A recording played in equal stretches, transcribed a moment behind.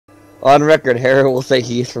On record, Harry will say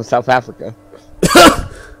he's from South Africa.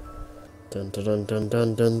 Dun dun dun dun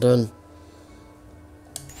dun dun dun.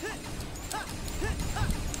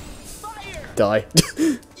 Die.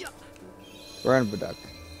 Run, Budak.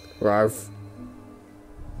 Ralph.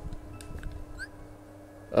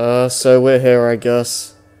 So we're here, I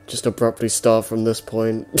guess. Just abruptly start from this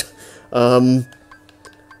point. Hi,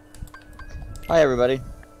 everybody.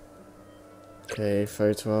 Okay,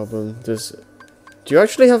 photo album. Do you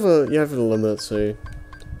actually have a limit? So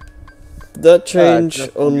that change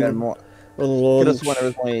on launch. This one, there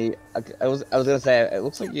was only. I was gonna say it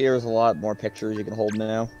looks like there's a lot more pictures you can hold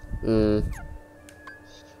now.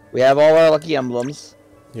 We have all our lucky emblems.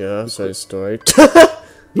 Yeah, so story.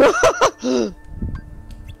 Well,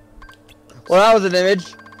 that was an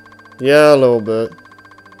image. Yeah, a little bit.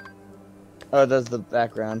 Oh, that's the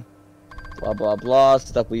background. Blah blah blah.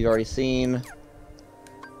 Stuff we've already seen.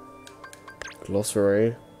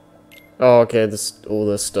 Glossary. Oh, okay. All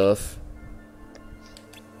this stuff.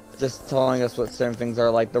 Just telling us what certain things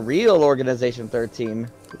are like. The real Organization 13.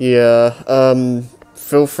 Yeah.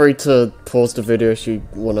 Feel free to pause the video if you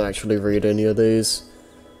want to actually read any of these.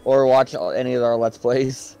 Or watch any of our Let's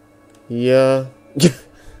Plays. Yeah.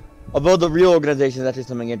 Although the real organization is actually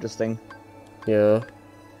something interesting. Yeah.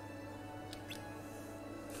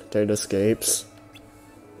 Data escapes.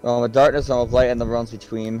 The darkness, of light, and the realms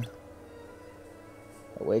between.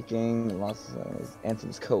 Awakening, lost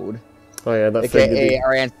Anthem's code. Oh yeah, that AKA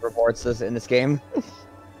our Anthem reports this in this game. Do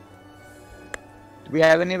we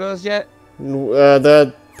have any of those yet?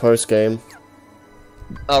 They're post game.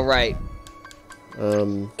 Oh right.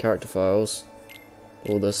 Character files.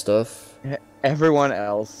 All this stuff. Everyone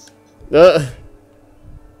else. I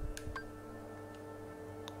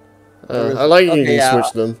like you can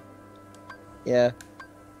switch them. Yeah.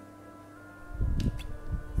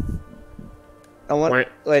 I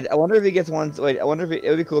wonder if he gets ones. Wait, I wonder if it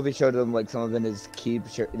would be cool if he showed them like some of in his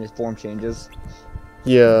form changes.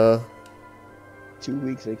 Yeah. 2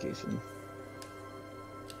 weeks vacation.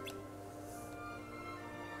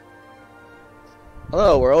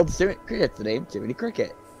 Hello world, Cricket's the name. Jiminy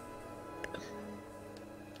Cricket.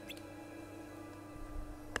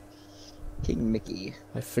 King Mickey.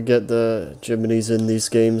 I forget the Jiminy's in these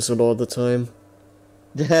games a lot of the time.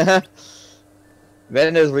 Then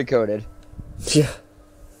is recoded. Yeah.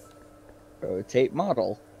 Rotate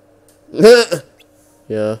model.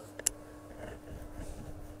 Yeah.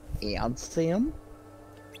 And Sam.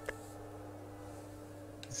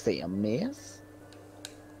 Samness.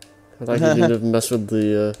 I like you didn't mess with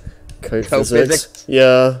the code physics.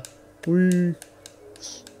 Yeah. Wee.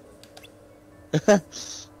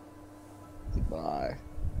 Goodbye.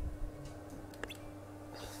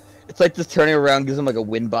 It's like this turning around gives him like a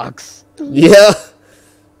win box. Yeah.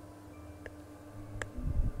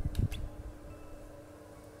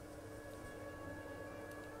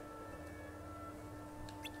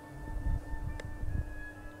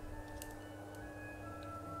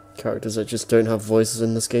 Characters that just don't have voices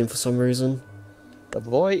in this game for some reason. The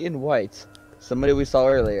boy in white. Somebody we saw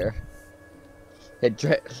earlier. Hit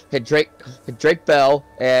Drake Bell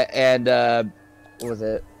and what was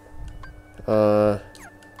it? Oh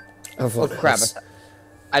crap!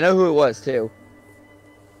 I know who it was too.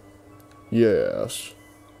 Yes.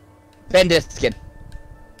 Ben Diskin.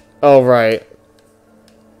 Oh right.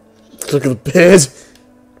 Look at the beard.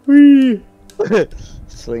 Whee.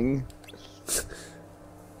 Swing.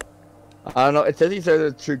 I don't know. It says he's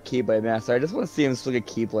a true Keyblade master. I just want to see him swing a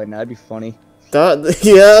Keyblade now. That'd be funny. That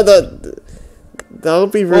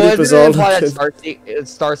would be really bizarre.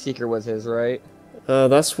 Starseeker was his, right?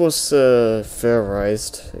 That's what's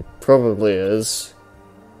theorized. It probably is.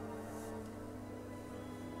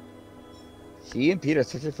 She and Peter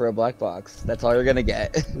searching for a black box. That's all you're gonna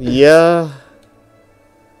get. Yeah.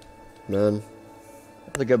 Man.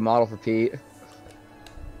 That's a good model for Pete.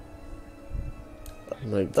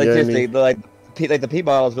 Like seriously, the Pete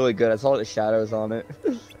model is really good. I saw the shadows on it.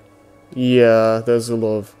 Yeah, there's a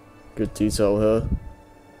lot of good detail here.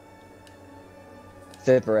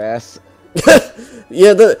 Zipper ass.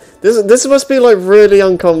 Yeah, this must be like really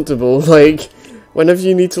uncomfortable. Like, whenever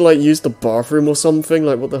you need to like use the bathroom or something,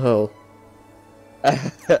 like what the hell?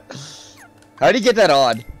 How do you get that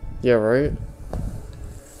on? Yeah, right.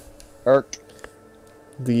 Irk.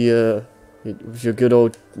 With your good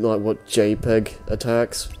old like what JPEG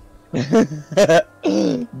attacks.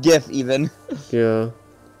 GIF even. Yeah.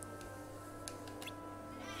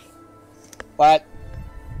 What?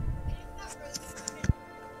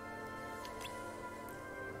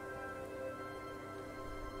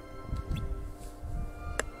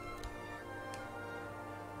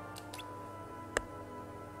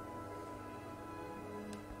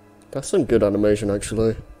 That's some good animation,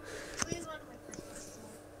 actually.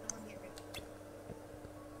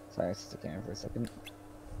 Sorry, I stuck in for a second.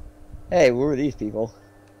 Hey, who are these people?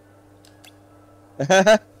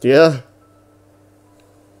 Yeah.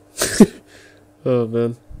 Oh,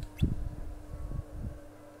 man.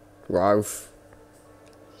 Ralph.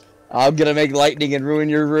 I'm gonna make lightning and ruin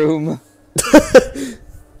your room.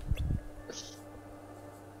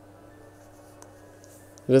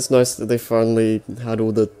 It is nice that they finally had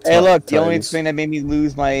all the Hey, look, the Titans. only thing that made me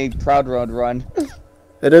lose my Proud Road run.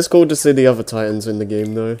 It is cool to see the other Titans in the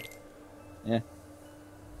game, though. Yeah.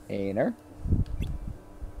 Painter.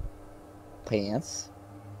 Pants.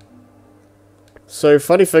 So,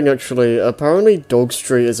 funny thing, actually, apparently Dog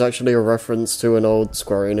Street is actually a reference to an old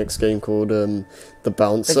Square Enix game called, The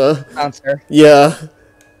Bouncer. Bouncer. Yeah.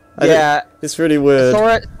 Yeah. It's really weird.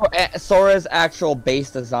 Sora's actual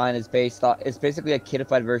base design is it's basically a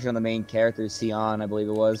kidified version of the main character, Sion, I believe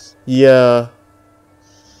it was. Yeah.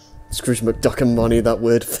 Scrooge McDuck and money, that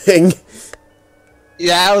weird thing.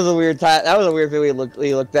 Yeah, that was a weird time. That was a weird thing we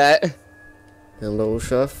looked at. Hello,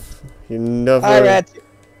 Chef. You never...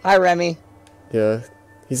 Hi, Remy. Yeah.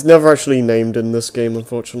 He's never actually named in this game,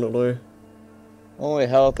 unfortunately. Holy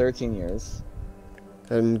hell, 13 years.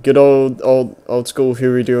 And good old school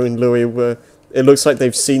Huey and Louie, where it looks like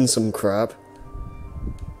they've seen some crap.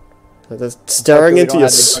 Like they're staring into your...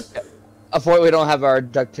 Unfortunately, we don't have our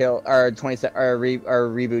DuckTale, our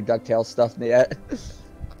reboot DuckTales stuff yet.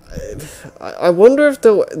 I wonder if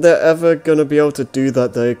they're ever gonna be able to do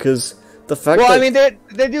that though, because the fact that... Well, I mean,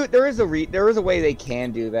 there is a way they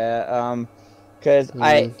can do that. Because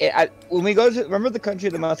when we go to remember the Country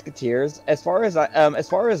of the Musketeers, as far as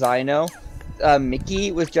I know,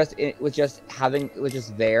 Mickey was just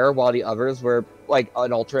there while the others were like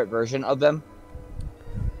an alternate version of them.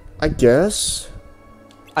 I guess.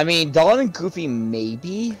 I mean, Donald and Goofy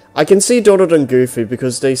maybe. I can see Donald and Goofy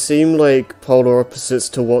because they seem like polar opposites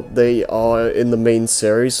to what they are in the main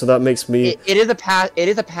series, so that makes me... It is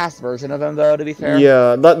a past version of them, though, to be fair.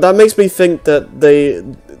 Yeah, that makes me think that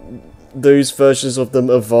those versions of them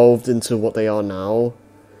evolved into what they are now.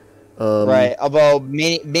 Right, although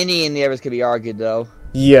Minnie and the others could be argued, though.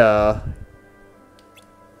 Yeah.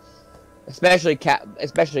 Especially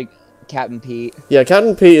Captain Pete. Yeah,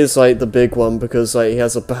 Captain Pete is like the big one because like he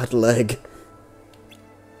has a bad leg.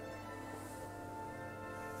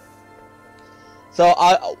 So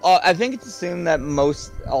I think it's assumed that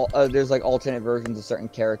there's like alternate versions of certain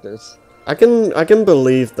characters. I can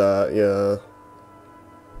believe that, yeah.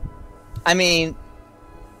 I mean,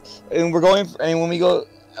 when we go,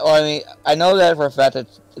 well, I mean, I know that for a fact that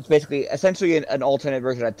it's basically essentially an alternate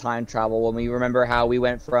version of time travel. When we remember how we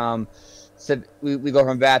went from we go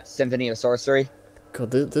from that to Symphony of Sorcery. God,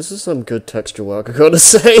 this is some good texture work, I gotta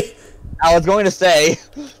say. I was going to say.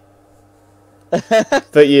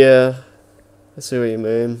 But yeah, I see what you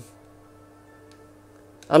mean.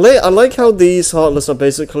 I like how these Heartless are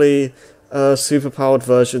basically superpowered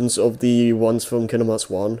versions of the ones from Kingdom Hearts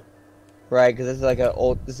 1. Right, because this is like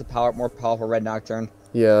this is a more powerful Red Nocturne.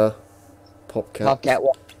 Yeah. Popcat.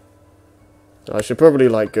 Popcat. I should probably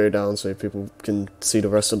like go down so people can see the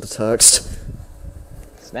rest of the text.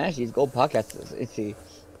 Smash these gold pockets. Let's see.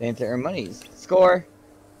 They need to earn monies. Score.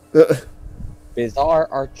 Bizarre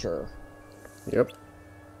Archer. Yep.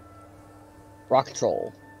 Rock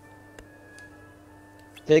Troll.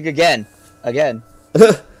 Think again.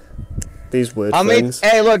 These weird things.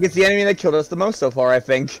 Hey, look, it's the enemy that killed us the most so far, I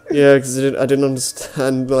think. Yeah, because I didn't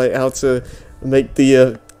understand like how to make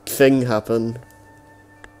the thing happen.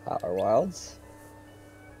 Power Wilds.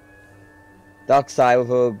 Darkside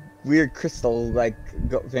with a weird crystal like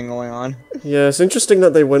thing going on. Yeah, it's interesting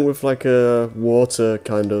that they went with like a water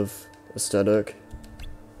kind of aesthetic.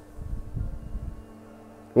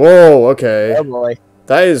 Whoa, okay. Oh boy.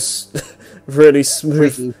 That is really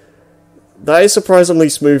smooth. Freaky. That is surprisingly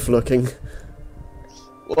smooth looking.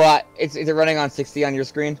 Well, is it running on 60 on your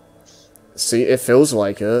screen? See, it feels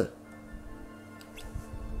like it.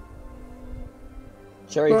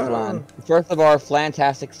 Cherry Flan. First of our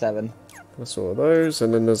Flantastic 7. I saw those,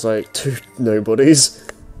 and then there's like 2 nobodies.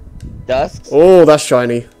 Dusks. Oh, that's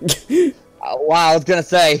shiny. Wow, I was gonna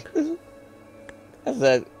say.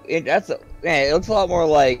 Man, it looks a lot more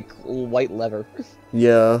like white leather.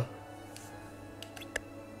 Yeah.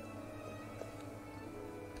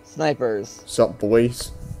 Snipers. Sup,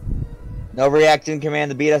 boys? No reaction command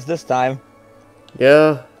to beat us this time.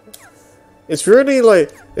 Yeah. It's really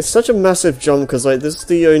like, it's such a massive jump because like this is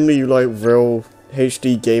the only like real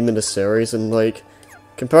HD game in the series, and like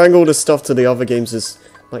comparing all this stuff to the other games is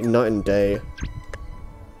like night and day.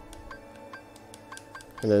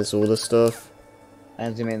 And there's all this stuff.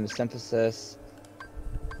 And zoom in the synthesis.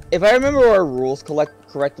 If I remember our rules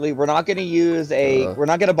correctly, we're not gonna use we're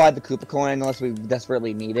not gonna buy the Koopa coin unless we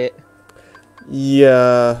desperately need it.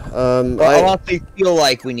 Yeah, I honestly feel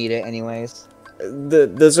like we need it anyways.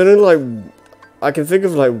 There's only like, I can think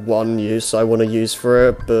of like one use I want to use for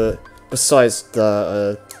it, but besides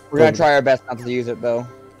that, we're gonna try our best not to use it though.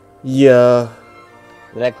 Yeah.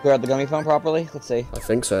 Did I clear out the gummy phone properly? Let's see. I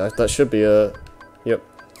think so. That should be it. Yep.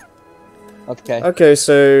 Okay. Okay,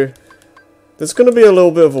 so there's gonna be a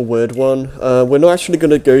little bit of a weird one. We're not actually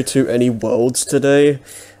gonna go to any worlds today.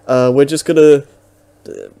 We're just gonna.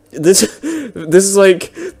 This is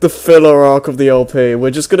like the filler arc of the LP.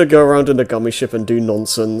 We're just gonna go around in a gummy ship and do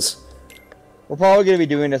nonsense. We're probably gonna be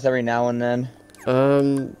doing this every now and then.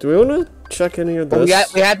 Do we want to check any of this?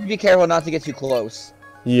 But we have to be careful not to get too close.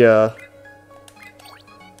 Yeah.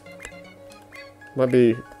 Might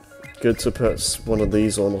be good to put one of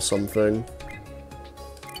these on or something.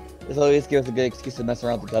 This always gives us a good excuse to mess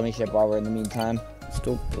around with the gummy ship while we're in the meantime.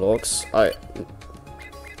 Still blocks. I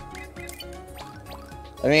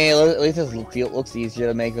mean, at least this looks easier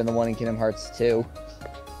to make than the one in Kingdom Hearts 2.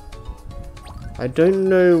 I don't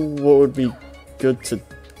know what would be good to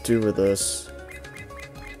do with this.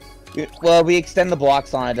 Well, we extend the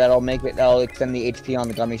blocks on it. That'll extend the HP on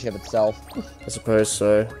the gummy ship itself. I suppose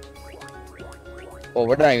so. Well,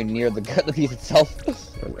 we're not even near the piece itself.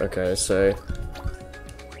 Okay, so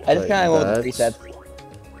I just kind of went with the presets.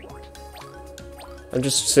 I'm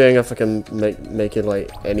just seeing if I can make it like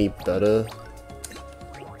any better.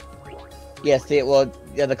 Yeah, see, well,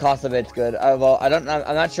 yeah, the cost of it's good. Well, I'm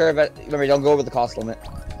not sure if remember, don't go over the cost limit.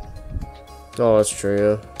 Oh, that's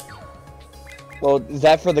true. Yeah. Well, is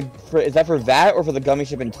that for that or for the gummy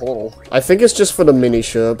ship in total? I think it's just for the mini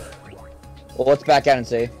ship. Well, let's back out and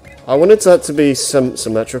see. I wanted that to be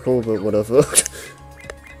symmetrical, but whatever.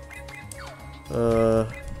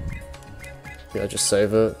 Yeah, just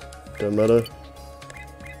save it. Don't matter.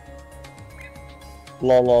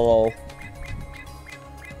 Lol, lol, lol.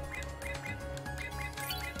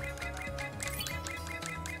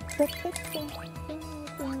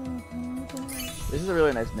 This is a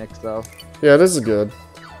really nice mix, though. Yeah, this is good.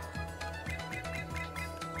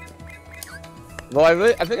 Well,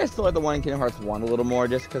 I think I still like the one in Kingdom Hearts 1 a little more,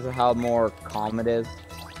 just because of how more calm it is.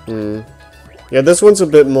 Yeah, this one's a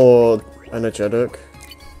bit more energetic.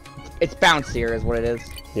 It's bouncier, is what it is.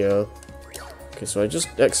 Yeah. Okay, so I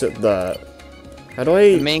just exit that. How do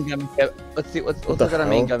I? The main gummy ship. Let's see. Let's look at our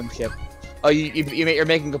main gummy ship. Oh, you're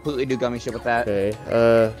making a completely new gummy ship with that.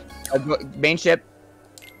 Okay. Main ship.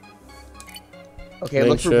 Okay,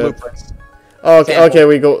 look for blueprints. Oh, okay. Okay,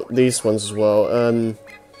 we got these ones as well.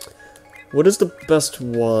 What is the best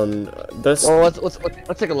one? That's. Well, let's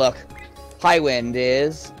take a look. High Wind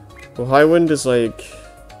is. Well, High Wind is like.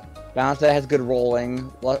 Balance that has good rolling,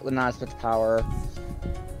 not as much power.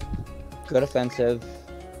 Good offensive.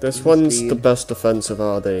 This one's the best defensive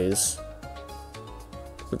out of these.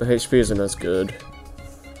 But the HP isn't as good.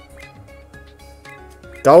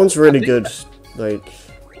 That one's really good. Like.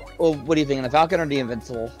 Well, what do you think? The Falcon or the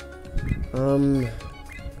Invincible?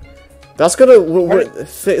 That's gonna.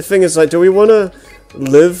 Thing is, like, do we want to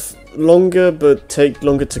live longer but take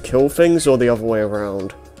longer to kill things, or the other way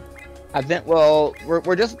around? I think. Well,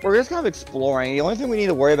 we're just kind of exploring. The only thing we need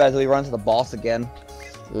to worry about is we run into the boss again.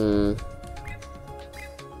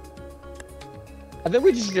 I think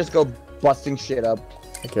we should just go busting shit up.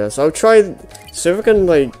 I guess I'll try. See if I can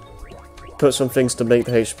like put some things to make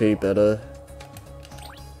the HP better.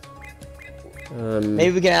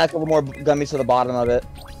 Maybe we can add a couple more gummies to the bottom of it.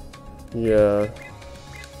 Yeah.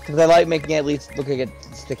 Because I like making it at least look like it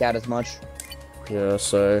stick out as much. Yeah.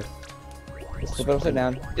 So. Flip it upside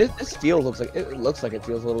down. This looks like it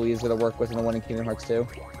feels a little easier to work with than the one in Kingdom Hearts 2.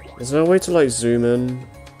 Is there a way to like zoom in?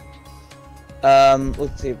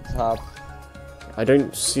 Let's see at the top. I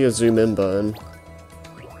don't see a zoom in button.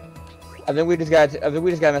 I think we just gotta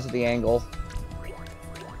mess with the angle.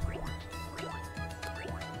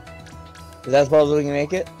 Is that as well as we can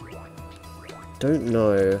make it? Don't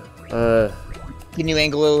know. Can you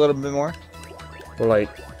angle it a little bit more? Or like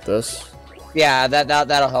this? Yeah,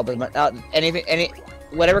 that'll help as much.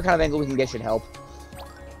 Whatever kind of angle we can get should help.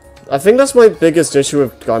 I think that's my biggest issue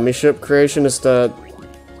with gummy ship creation is that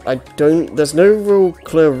there's no real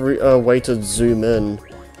clear way to zoom in,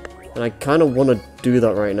 and I kind of want to do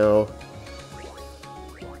that right now.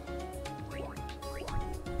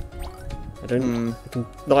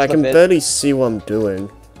 I can barely see what I'm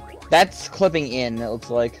doing. That's clipping in, it looks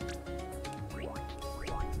like.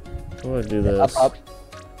 How do I do this? Up.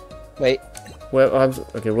 Wait.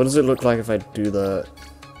 Okay, what does it look like if I do that?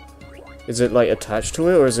 Is it like attached to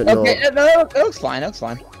it or is it Okay, not? no, it looks fine. It looks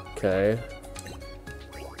fine. Okay.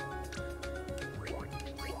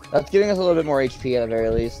 That's giving us a little bit more HP at the very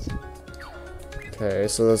least. Okay,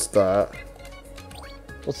 so that's that.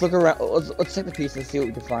 Let's look around. Let's take the pieces, see what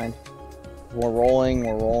we can find. We're rolling.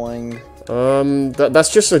 We're rolling.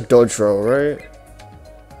 That's just a dodge roll, right?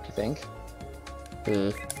 I think.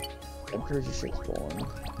 Hmm. Encourage shit's rolling.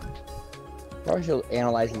 Probably should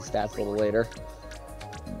analyze these stats a little later.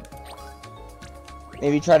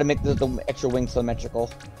 Maybe try to make the extra wing symmetrical.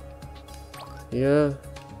 Yeah.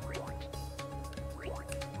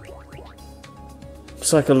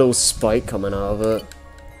 It's like a little spike coming out of it.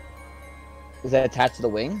 Is that attached to the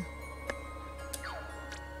wing?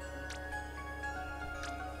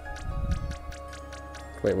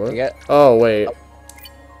 Wait, what? You get? Oh, wait.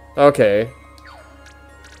 Okay.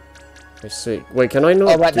 I see. Wait, can I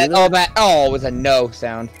not Oh, do that? Oh, it was a no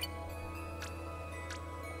sound.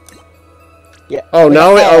 Yeah. Oh, wait,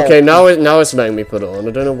 now oh. okay, now it's making me put it on.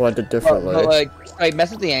 I don't know why I did differently. But, like,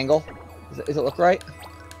 mess with the angle. Does it look right?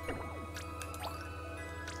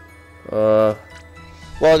 Well,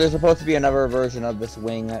 there's supposed to be another version of this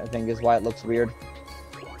wing, I think is why it looks weird.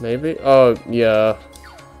 Maybe? Oh, yeah.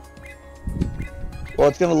 Well,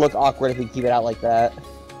 it's gonna look awkward if we keep it out like that.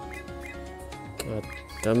 God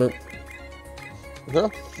damn it. Is there a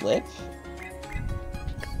flip?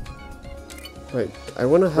 Wait, I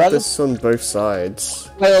want to have this on both sides.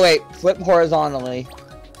 Wait. Flip horizontally.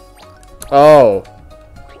 Oh.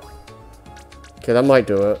 Okay, that might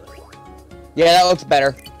do it. Yeah, that looks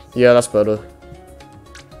better. Yeah, that's better.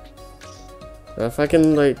 If I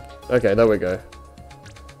can, like... Okay, there we go.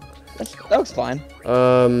 That looks fine.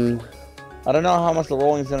 I don't know how much the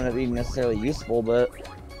rolling is going to be necessarily useful, but...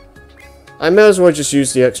 I may as well just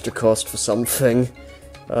use the extra cost for something.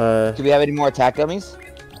 Do we have any more attack dummies?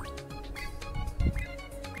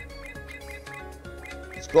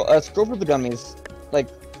 Scroll through the dummies, like,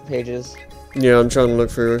 pages. Yeah, I'm trying to look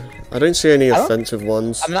through. I don't see any offensive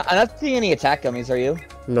ones. I'm not seeing any attack dummies, are you?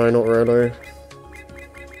 No, not really.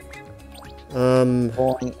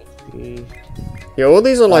 Rolling HP. Yeah, all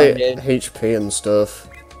these are like Bonded. HP and stuff.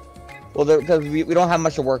 Well, because we don't have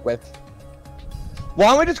much to work with. Why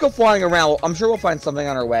don't we just go flying around? I'm sure we'll find something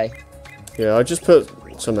on our way. Yeah, I just put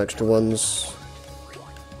some extra ones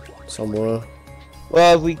somewhere.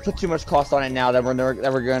 Well, if we put too much cost on it now, then we're never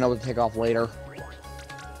going to be able to take off later.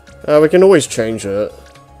 We can always change it.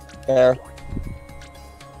 There.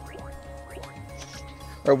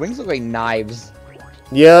 Our wings look like knives.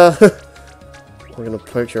 Yeah. We're gonna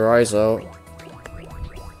poke your eyes out.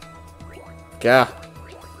 Gah.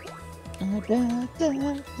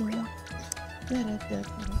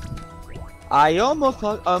 I almost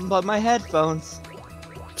unplugged my headphones.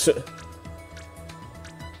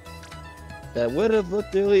 That would have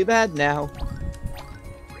looked really bad now.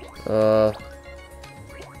 I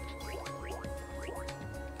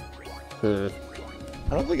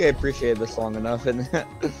don't think I appreciated this long enough. And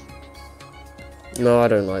No, I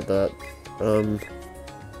don't like that.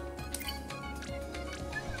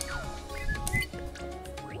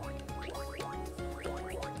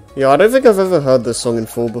 Yeah, I don't think I've ever heard this song in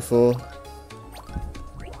full before.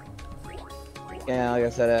 yeah, like I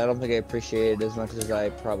said, I don't think I appreciated it as much as I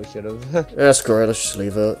probably should have. Yeah, screw it, let's just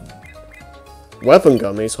leave it. Weapon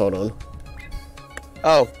gummies, hold on.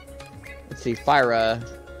 Oh, let's see, fire.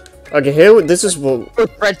 Okay, here, this is what...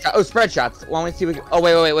 Spread shots. Why don't we see? Oh,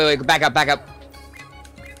 wait. Back up.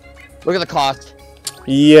 Look at the cost.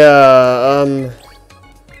 Yeah,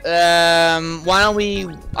 Why don't we?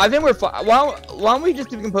 I think we're. Why don't we just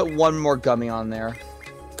see if we can put one more gummy on there?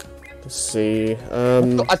 let's see,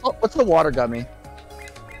 What's the water gummy?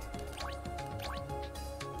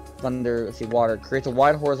 Thunder. Let's see. Water creates a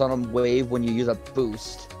wide horizontal wave when you use a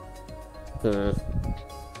boost.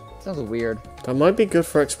 Sounds weird. That might be good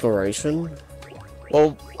for exploration.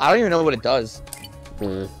 Well, I don't even know what it does.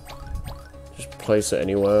 Just place it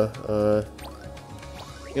anywhere.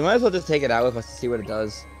 You might as well just take it out with us to see what it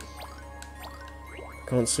does.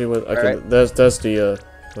 Can't see what. Okay, Alright. there's the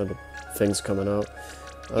where the thing's coming out.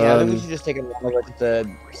 Yeah, I think we should just take it out with us to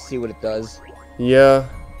see what it does. Yeah.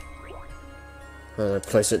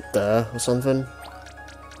 Place it there or something.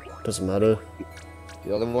 Doesn't matter.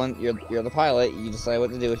 You're the one. You're the pilot. You decide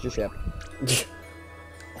what to do with your ship.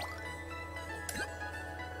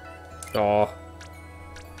 Aw.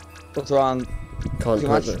 What's wrong? Can't Too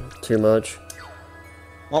put much? too much.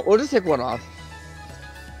 Well, we'll just take one off.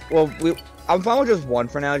 Well, I'm fine with just one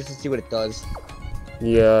for now, just to see what it does.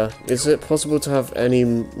 Yeah. Is it possible to have any,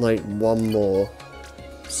 like, one more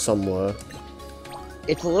somewhere?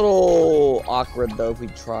 It's a little awkward though if we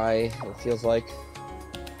try. It feels like.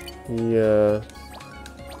 Yeah.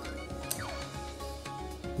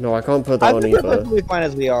 No, I can't put that I on think we're either. perfectly fine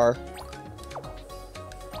as we are.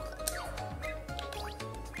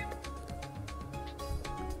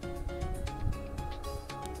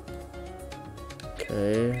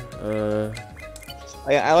 Okay,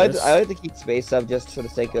 I like to keep space up just for the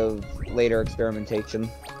sake of later experimentation.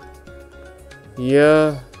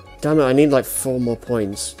 yeah. Damn it, I need like 4 more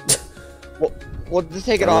points. We'll just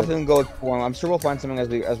take it off and go explore. I'm sure we'll find something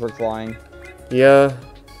as we're flying. Yeah.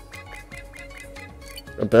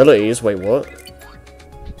 Abilities? Wait, what?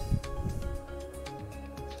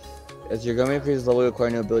 As you're going to increase level, you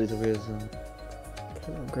acquire new abilities.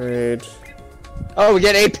 Upgrade. Oh, we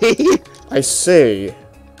get AP. I see.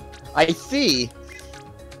 I see.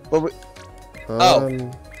 But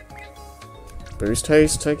Boost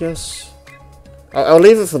haste, I guess. I'll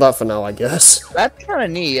leave it for that for now, I guess. That's kind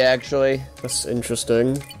of neat, actually. That's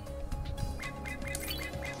interesting.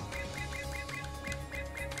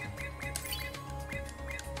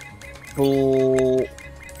 Blue.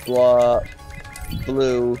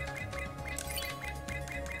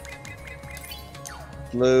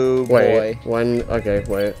 Blue boy. Wait, when? Okay,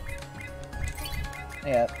 wait.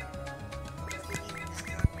 Yeah.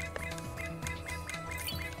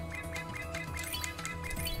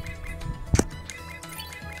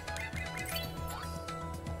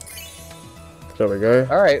 There we go.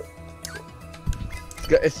 Alright.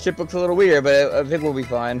 Its ship looks a little weird, but I think we'll be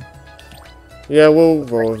fine. Yeah, we'll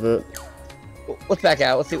roll with it. Let's back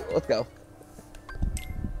out. Let's go.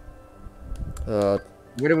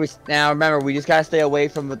 Where do we now? Remember, we just gotta stay away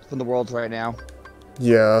from the worlds right now,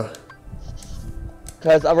 Yeah.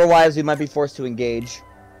 because otherwise we might be forced to engage.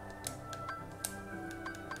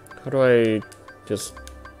 How do I just...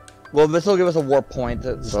 Well, this will give us a warp point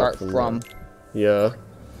to start from. Yeah.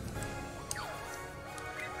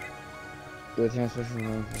 Special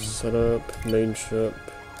Set up, main ship.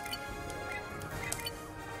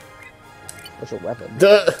 weapon.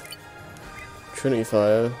 Duh! Trinity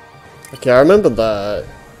Fire. Okay, I remember that.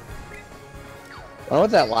 I wonder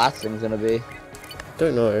what that last thing's gonna be.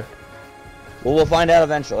 Don't know. Well, we'll find out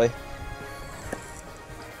eventually.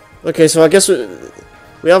 Okay, so I guess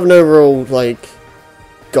we have no real, like,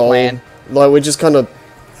 goal. Plan. Like, we're just kind of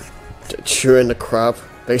chewing the crap,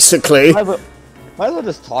 basically. Might as well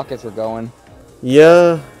just talk as we're going.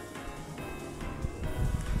 Yeah.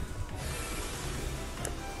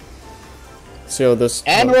 See how this...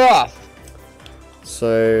 And we're off!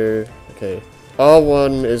 So, okay.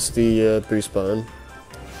 R1 is the boost button.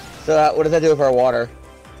 So what does that do with our water?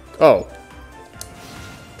 Oh.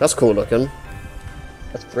 That's cool looking.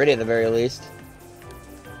 That's pretty at the very least.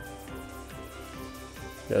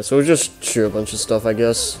 Yeah, so we'll just chew a bunch of stuff, I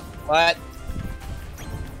guess. What?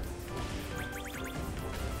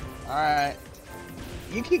 Alright.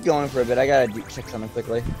 You keep going for a bit, I gotta check something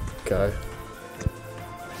quickly. Okay.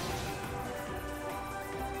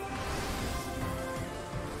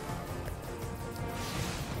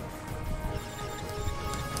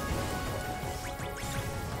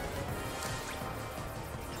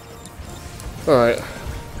 Alright.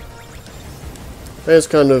 It's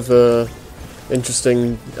kind of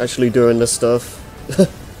interesting actually doing this stuff.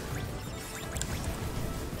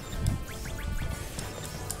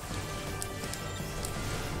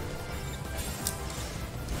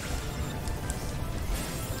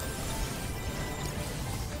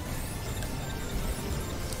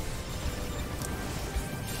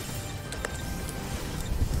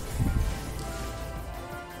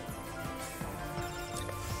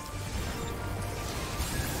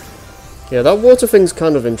 Yeah, that water thing's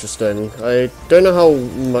kind of interesting. I don't know how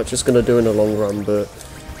much it's gonna do in the long run, but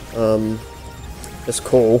it's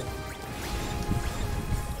cool.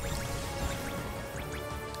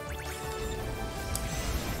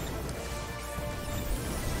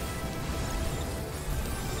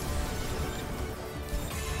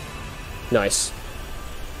 Nice.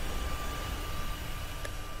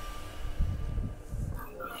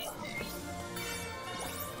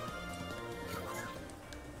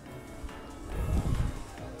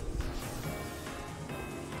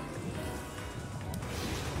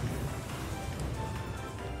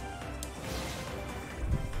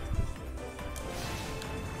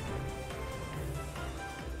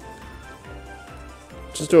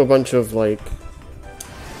 Just do a bunch of, like,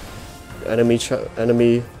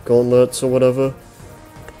 enemy gauntlets or whatever.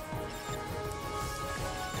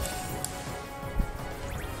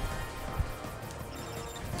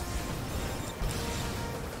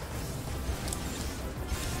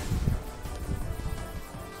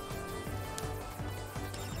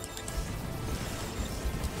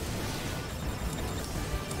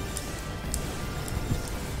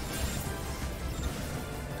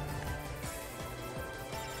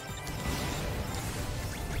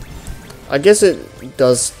 I guess it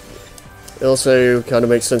does. It also kind of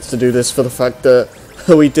makes sense to do this for the fact that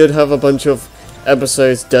we did have a bunch of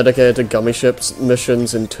episodes dedicated to Gummy Ships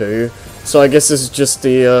missions in 2. So I guess this is just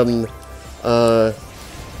the,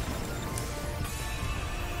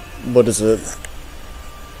 what is it?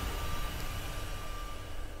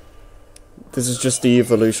 This is just the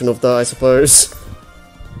evolution of that, I suppose.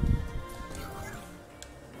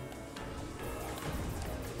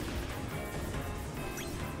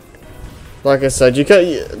 Like I said,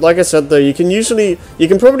 like I said though, you can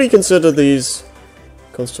probably consider these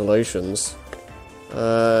constellations.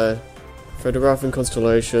 Photographing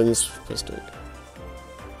constellations, let's do it.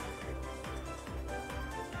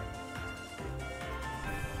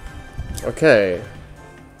 Okay.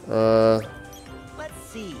 Let's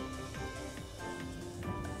see.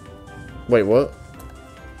 Wait, what?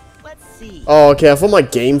 Let's see. Oh, okay, I thought my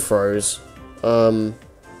game froze.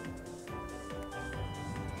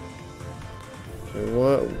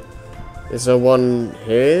 What? Is there one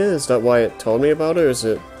here? Is that why it told me about it, or is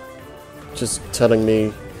it just telling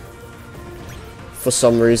me for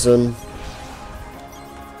some reason?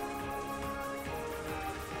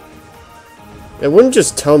 It wouldn't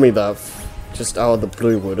just tell me that just out of the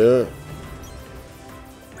blue, would it?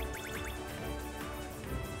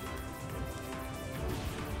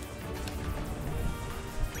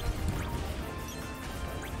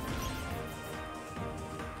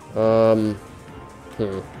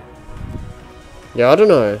 Yeah, I don't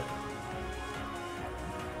know.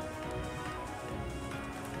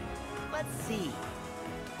 Let's see.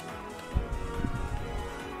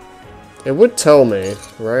 It would tell me,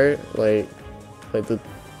 right? Like the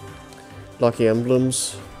lucky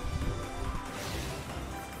emblems.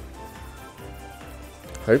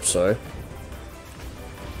 Hope so.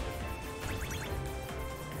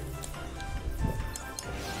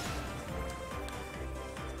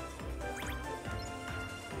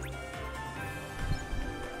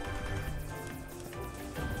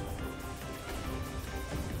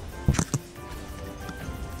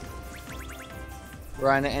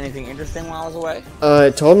 Ryan, anything interesting while I was away?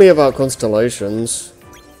 It told me about constellations.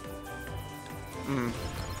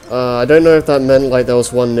 I don't know if that meant like there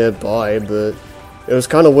was one nearby, but it was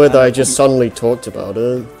kind of weird that I just suddenly talked about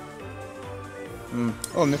it.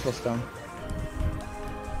 Oh, Mithril Stone.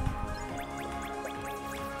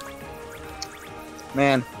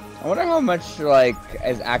 Man, I wonder how much like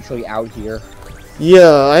is actually out here.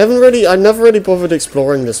 Yeah, I never really bothered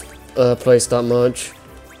exploring this place that much.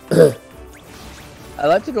 I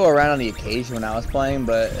like to go around on the occasion when I was playing,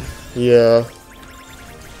 but yeah.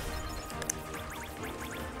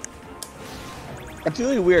 It's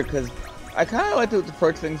really weird because I kind of like to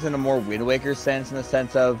approach things in a more Wind Waker sense, in the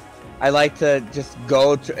sense of I like to just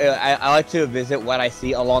go to. I like to visit what I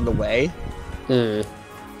see along the way.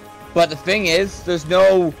 But the thing is, there's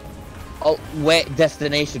no wet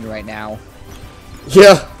destination right now.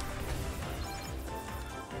 Yeah.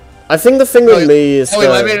 I think the thing with me is if we're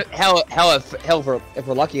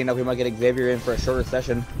lucky enough, we might get Xavier in for a shorter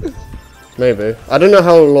session. Maybe. I don't know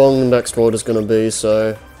how long next world is gonna be,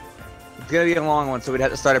 so. It's gonna be a long one, so we'd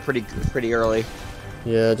have to start it pretty early.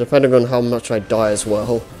 Yeah, depending on how much I die as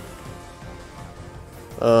well.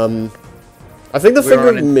 I think the thing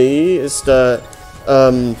with me is that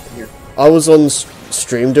I was on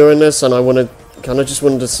stream doing this, and I just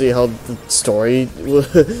wanted to see how the story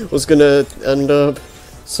was gonna end up.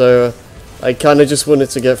 So I kind of just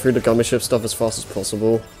wanted to get through the Gummy Ship stuff as fast as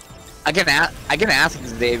possible. I can ask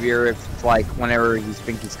Xavier if like whenever you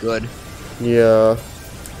think he's good. Yeah.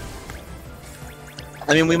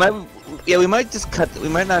 I mean, we might just cut. We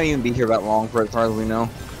might not even be here that long, for as far as we know.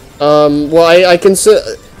 Well, I consider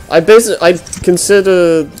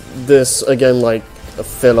this again like a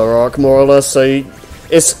filler arc, more or less. So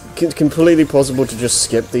it's completely possible to just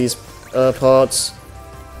skip these parts.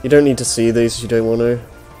 You don't need to see these if you don't want to.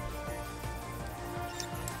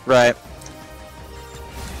 Right.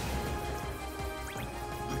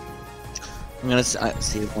 I'm gonna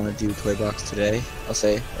see if I want to do Toy Box today. I'll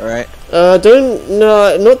say, alright?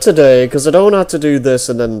 No, not today, because I don't have to do this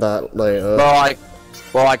and then that later. Well,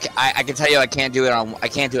 I can tell you I can't do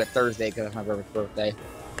it Thursday because it's my brother's birthday.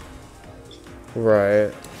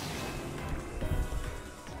 Right.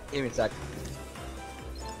 Give me a sec.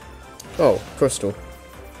 Oh, crystal.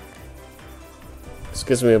 This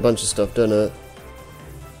gives me a bunch of stuff, doesn't it?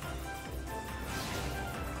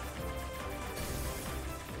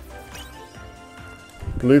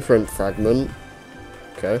 Blueprint fragment.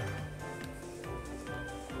 Okay.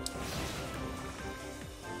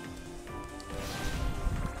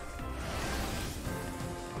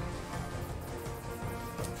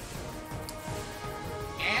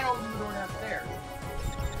 And open the door now.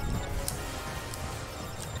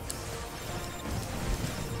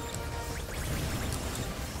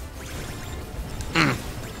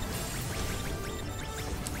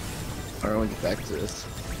 Alright, we'll get back to this.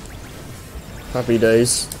 Happy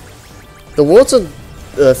days. The water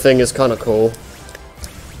thing is kind of cool.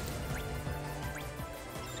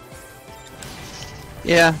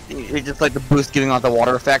 Yeah, it's just like the boost giving off the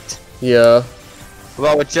water effect. Yeah,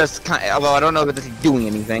 Well, it's just kind of, although I don't know if it's doing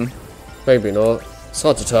anything. maybe not. It's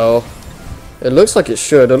hard to tell. It looks like it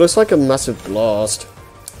should. It looks like a massive blast.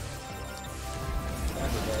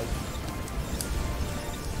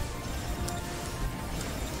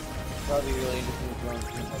 Probably really interesting.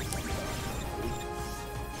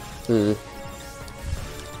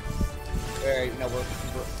 Where, you know, we're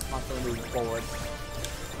constantly moving forward.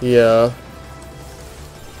 Yeah.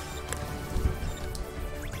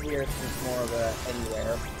 Here, it's more of a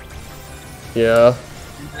anywhere. Yeah.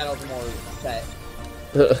 Metal's more set.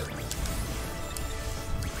 So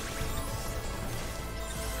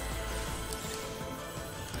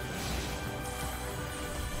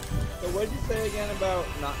what did you say again about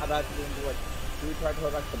not about doing what? Do we try to go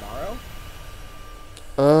back tomorrow?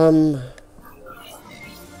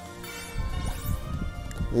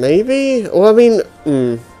 Maybe? Well, I mean,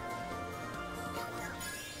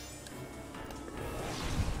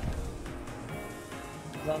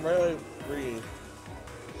 I'm really free.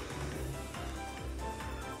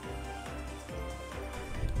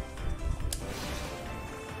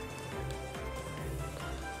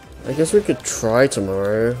 I guess we could try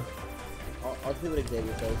tomorrow. I'll see what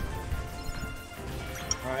Xavier says.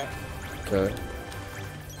 Alright. Okay.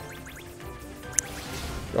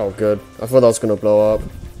 Oh, good. I thought that was gonna blow up.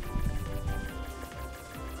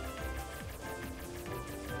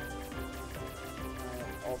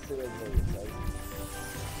 I'll see what Xavier says.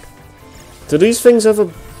 Do these things ever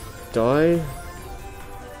die?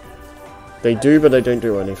 They do, but they don't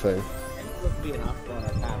do anything. And it's supposed to be an option on our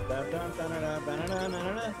path.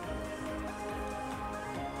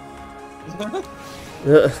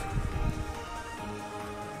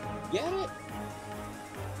 Get it?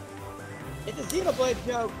 It's a Xenoblade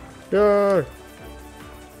joke! Yeah.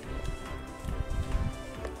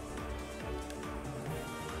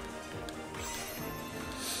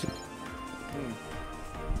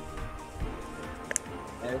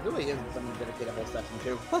 And it really isn't something to dedicate a whole session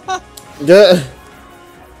to. Yeah.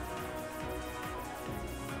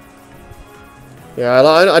 Yeah,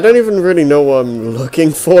 I don't even really know what I'm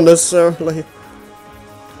looking for necessarily.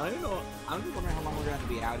 I don't know. I'm just wondering how long we're going to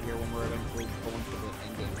be out here when we're eventually going to the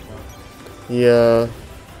end game stuff. Yeah.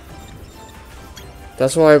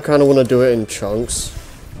 That's why I kind of want to do it in chunks.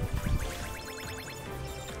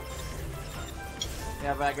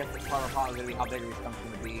 Yeah, but I guess the part of is going to be how big these stump's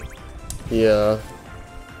going to be. Yeah.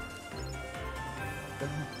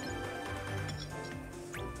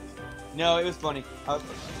 No, it was funny.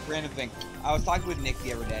 Random thing. I was talking with Nick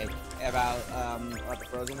the other day about the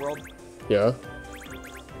Frozen World, Yeah.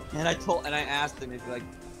 and I asked him if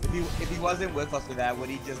he wasn't with us for that, would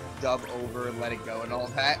he just dub over and let it go and all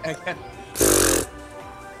that?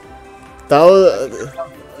 That was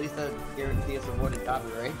At least that guarantee us avoiding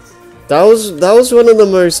copyrights. that was one of the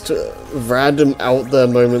most random out there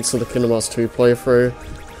moments of the Kingdom Hearts 2 playthrough.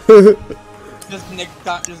 Just Nick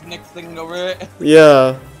singing over it.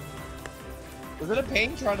 Yeah. Was it a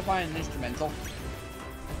pain trying to find an instrumental?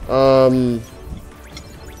 I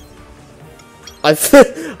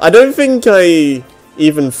don't think I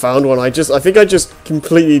even found one. I think I just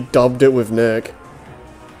completely dubbed it with Nick.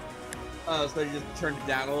 Oh, so you just turned it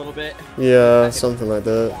down a little bit? Yeah, something like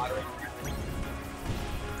that.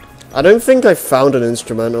 I don't think I found an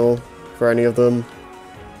instrumental for any of them.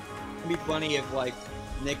 It'd be funny if, like,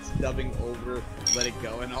 Nick's dubbing over Let It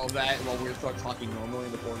Go and all that while we're start talking normally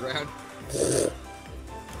in the foreground.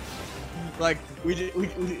 Like, we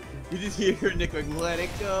just hear Nick like, let it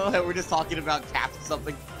go, and we're just talking about caps or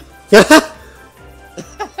something.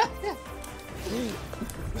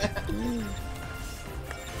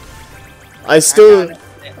 I still...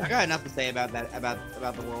 I got enough to say about that,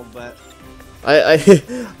 about the world, but... I love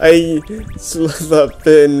that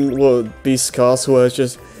bit in, what, Beast Castle where it's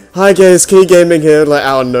just, hi guys, Key Gaming here, like,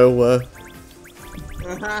 out of nowhere.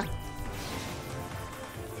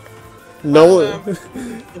 No one...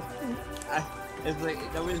 It's like,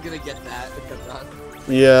 nobody's gonna get that except us.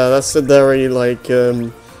 Yeah, that's a very, like,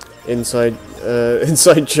 inside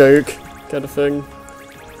joke kind of thing.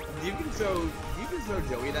 You can show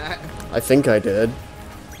Joey that. I think I did.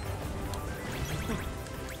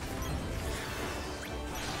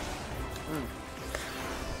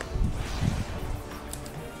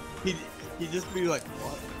 He'd just be like,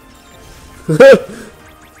 what?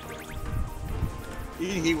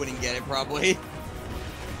 He wouldn't get it, probably.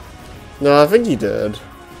 No, I think he did.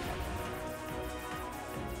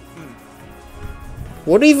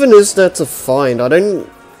 What even is there to find? I don't...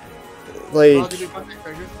 Oh, like... did you find that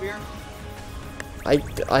treasure sphere?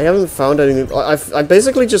 I haven't found anything. I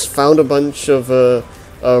basically just found a bunch of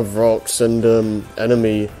rocks and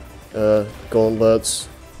enemy gauntlets.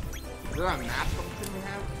 Is there a map function we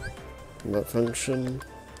have? Map function.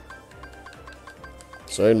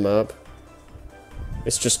 Zone map.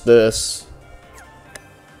 It's just this.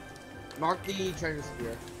 Mark the treasure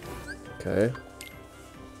sphere. Okay.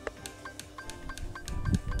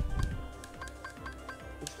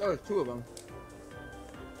 Oh, there's two of them.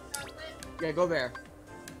 Yeah, go there.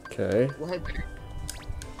 Okay. We'll head there.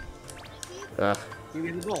 Ah. See, we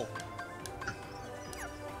have the goal.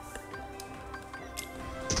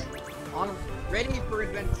 On, ready for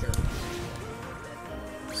adventure.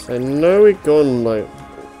 So I know we've gone like...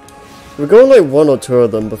 We've gone like one or two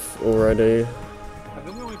of them already. I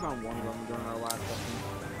think we only found one of them during our last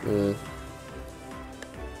session. Mm.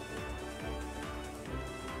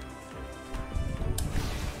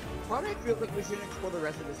 Probably feel like we shouldn't explore the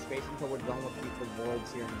rest of the space until we're done with the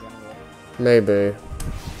worlds here in general. Maybe.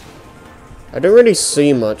 I don't really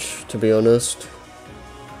see much, to be honest.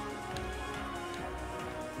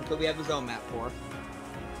 Until we have the zone map for.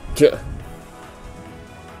 Yeah.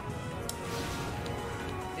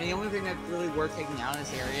 And the only thing that's really worth taking out in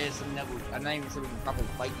this area is something that I'm not even sure we can probably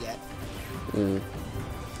fight yet. Mm.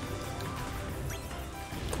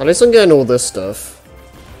 At least I'm getting all this stuff.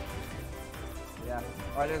 Yeah.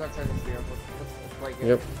 Alright, there's our treasure sphere. Let's break it.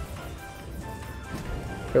 Yep.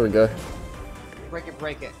 Here we go. Break it,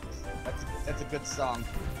 break it. That's a good song.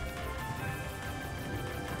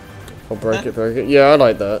 I'll break it, break it. Yeah, I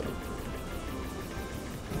like that.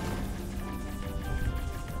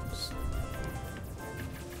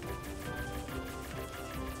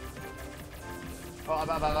 Oh,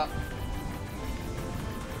 up.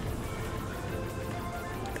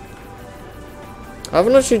 I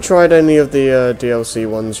haven't actually tried any of the DLC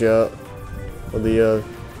ones yet. Or the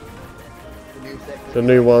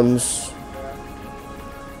new ones.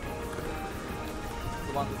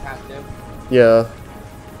 The ones we passed through. Yeah.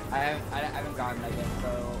 I haven't gotten that yet,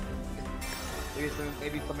 so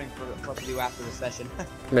maybe something for us to do after the session.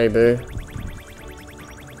 Maybe.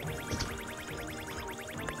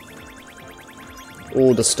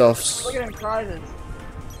 All the stuffs. Look at them prizes.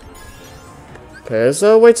 Okay, is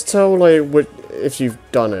there a way to tell like if you've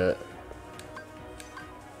done it?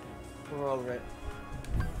 We're over it.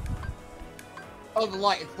 Oh, the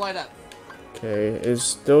light! It's light up. Okay,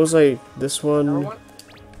 there was like this one. One?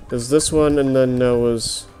 There's this one, and then there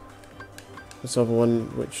was this other one,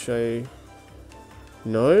 which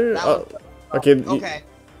no. Okay. Okay.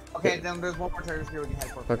 Okay. Then there's one more treasure sphere we can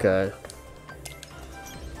head for. Okay.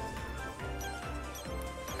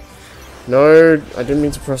 No, I didn't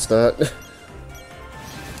mean to press that.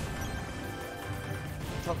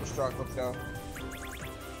 Self-destruct. Let's go.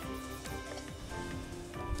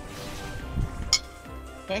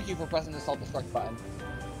 Thank you for pressing the self-destruct button.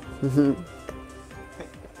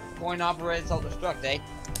 Coin-operated self-destruct, eh?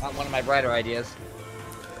 Not one of my brighter ideas.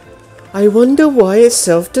 I wonder why it's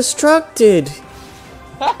self-destructed.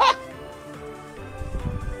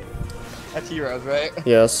 That's Heroes, right?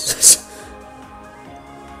 Yes.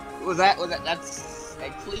 That's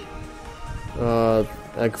Egg Fleet?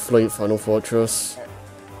 Egg Fleet Final Fortress.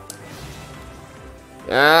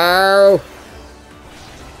 Ow!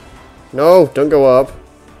 No, don't go up.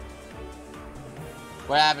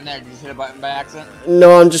 What happened there? Did you hit a button by accident?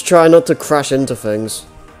 No, I'm just trying not to crash into things.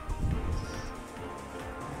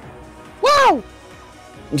 Wow!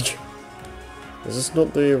 Is this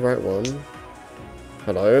not the right one?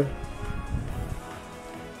 Hello?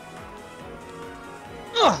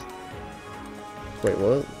 Ugh. Wait,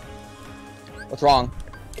 what? What's wrong?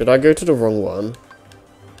 Did I go to the wrong one?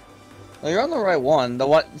 No, you're on the right one. The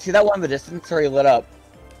one, see that one in the distance already lit up.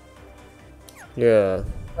 Yeah.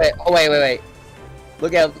 Wait.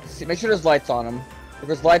 Look at, see, make sure there's lights on them. If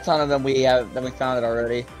there's lights on them, then we found it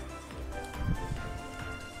already.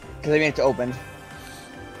 Because they mean it's opened.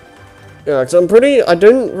 Yeah, because I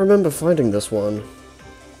don't remember finding this one.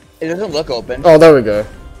 It doesn't look open. Oh, there we go.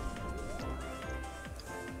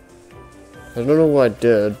 I don't know what I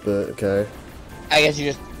did, but okay. I guess you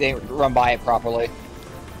just didn't run by it properly.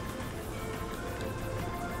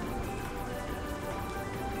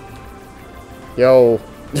 Yo.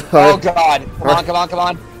 Oh god! Come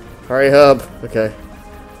on! Hurry up. Okay.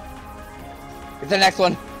 Get the next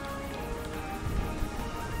one.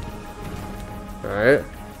 Alright.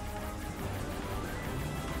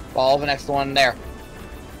 Follow the next one there.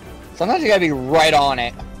 Sometimes you gotta be right on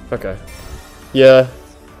it. Okay. Yeah.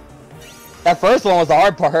 That first one was the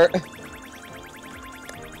hard part.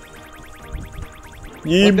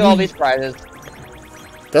 Look at all these prizes.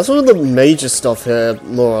 That's one of the major stuff here,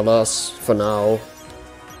 more or less, for now.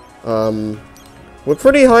 We're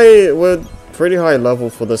pretty high level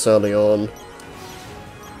for this early on.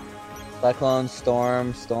 Cyclone,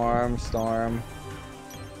 storm.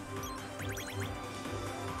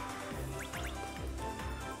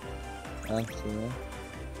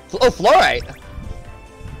 Oh, fluorite!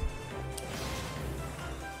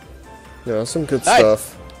 Yeah, that's some good Nice.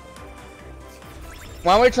 stuff.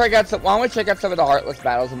 Why don't we check out some of the Heartless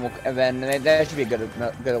battles, and then that should be a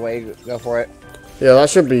good way to go for it. Yeah, that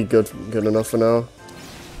should be good enough for now.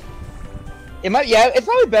 Yeah, it's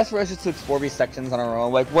probably best for us just to explore these sections on our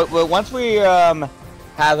own. Like, once we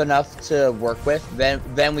have enough to work with,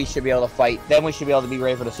 then we should be able to fight. Then we should be able to be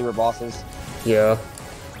ready for the super bosses. Yeah.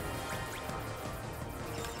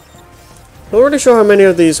 Not really sure how many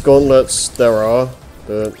of these gauntlets there are,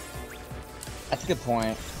 but That's a good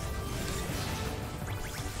point.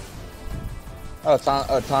 Oh,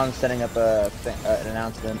 Tom's setting up an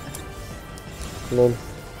announcement. come on.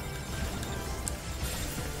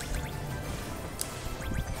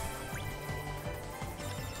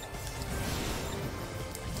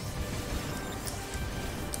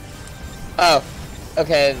 Oh,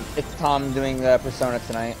 okay. It's Tom doing Persona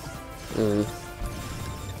tonight.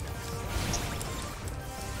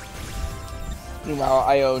 Meanwhile,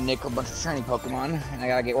 I owe Nick a bunch of shiny Pokemon, and I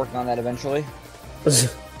gotta get working on that eventually.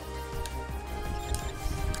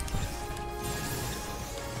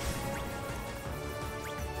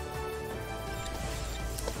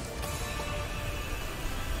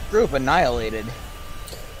 Group annihilated.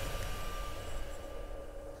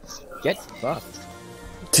 Get fucked.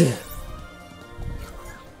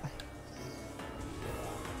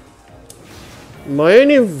 My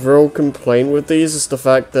only real complaint with these is the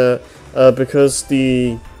fact that because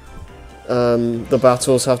the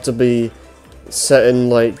battles have to be set in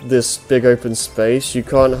like this big open space, you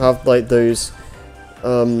can't have like those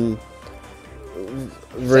really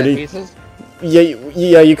Set pieces?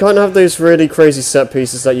 yeah you can't have those really crazy set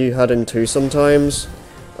pieces that you had in 2 sometimes,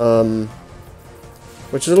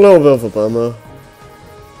 which is a little bit of a bummer.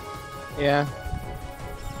 Yeah.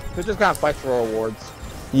 We just gotta fight for rewards.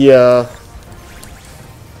 Yeah.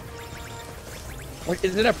 Which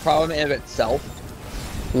isn't a problem in of itself,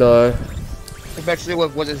 No. especially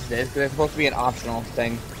with what is this, because it's supposed to be an optional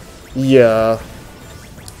thing. Yeah.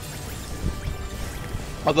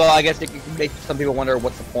 Although I guess it can make some people wonder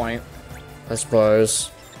what's the point. I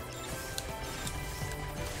suppose.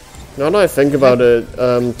 Now that I think about it,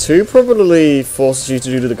 2 probably forces you to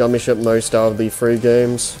do the gummy ship most out of the 3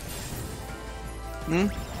 games.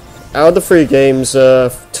 Out of the 3 games, 2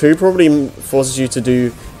 probably forces you to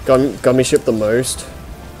do gummy ship the most.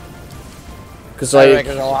 Because like,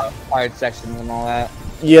 there's a lot of required sections and all that.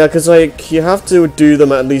 yeah, because like you have to do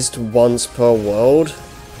them at least once per world.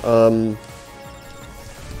 I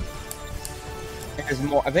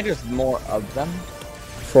think there's more of them.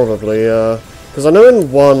 Probably, yeah. Because I know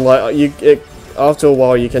in 1, like after a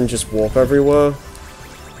while you can just warp everywhere.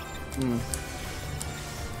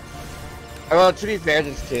 Well, to be fair,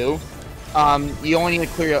 there's 2. You only need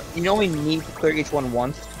to clear each one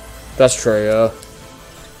once. That's true, yeah.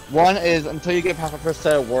 One is until you get past the first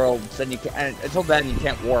set of worlds, then you can. And until then, you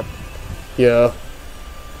can't warp. Yeah.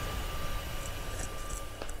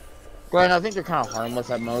 Well, I think they're kind of harmless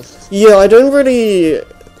at most. Yeah, I don't really...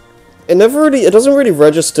 It doesn't really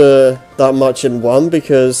register that much in 1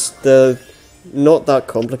 because they're not that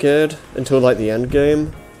complicated until like the end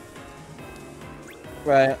game.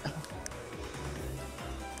 Right.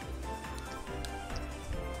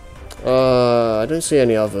 I don't see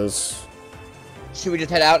any others. Should we just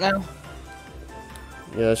head out now?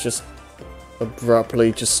 Yeah, it's just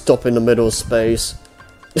abruptly just stop in the middle of space.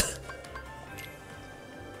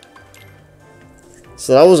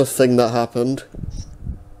 So that was a thing that happened.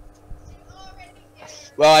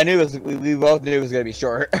 Well, I knew it was. We both knew it was gonna be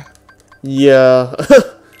short. Yeah.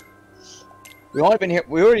 We only been here.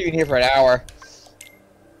 We already been here for an hour.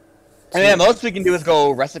 And then most we can do is go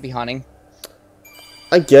recipe hunting.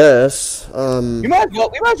 I guess. We might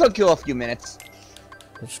as well kill a few minutes.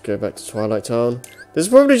 Let's go back to Twilight Town. This is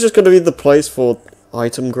probably just going to be the place for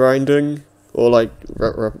item grinding or like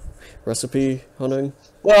recipe hunting.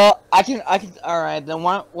 Well, I can. All right, then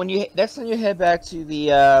next time you head back to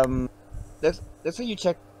the that's when you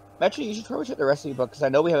check. Actually, you should probably check the recipe book because I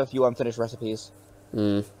know we have a few unfinished recipes.